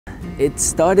It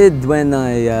started when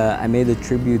I made a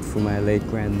tribute for my late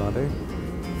grandmother.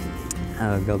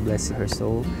 God bless her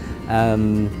soul.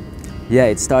 Yeah,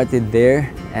 it started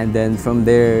there, and then from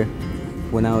there,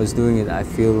 when I was doing it, I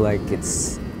feel like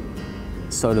it's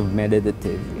sort of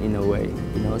meditative in a way,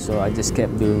 you know. So I just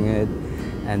kept doing it,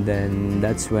 and then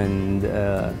that's when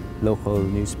the local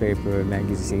newspaper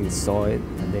magazines saw it,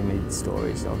 and they made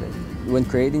stories of it. When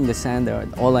creating the sand art,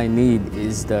 all I need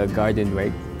is the garden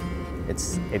rake.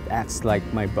 It acts like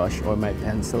my brush or my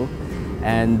pencil,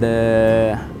 and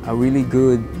a really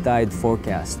good tide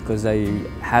forecast, because I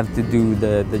have to do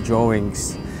the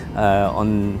drawings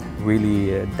on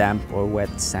really damp or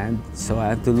wet sand. So I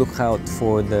have to look out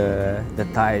for the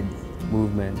tide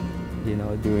movement, you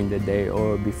know, during the day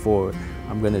or before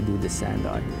I'm gonna do the sand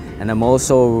art. And I'm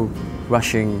also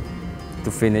rushing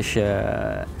to finish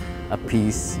a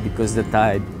piece because the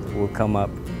tide will come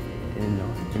up, you know,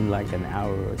 in like an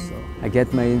hour or so. I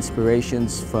get my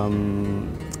inspirations from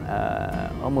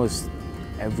almost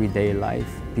everyday life,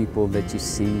 people that you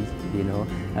see, you know,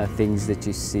 things that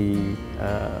you see,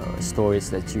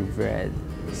 stories that you've read.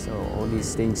 So all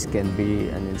these things can be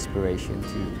an inspiration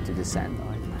to the sand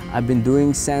art. I've been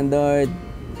doing sand art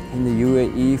in the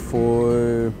UAE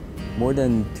for more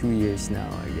than 2 years now,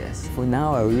 I guess. For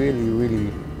now, I really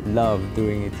love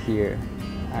doing it here,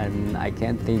 and I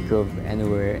can't think of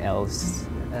anywhere else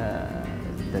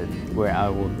where I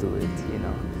will do it, you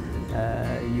know.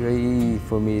 UAE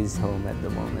for me is home at the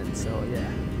moment, so yeah,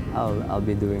 I'll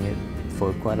be doing it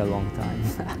for quite a long time.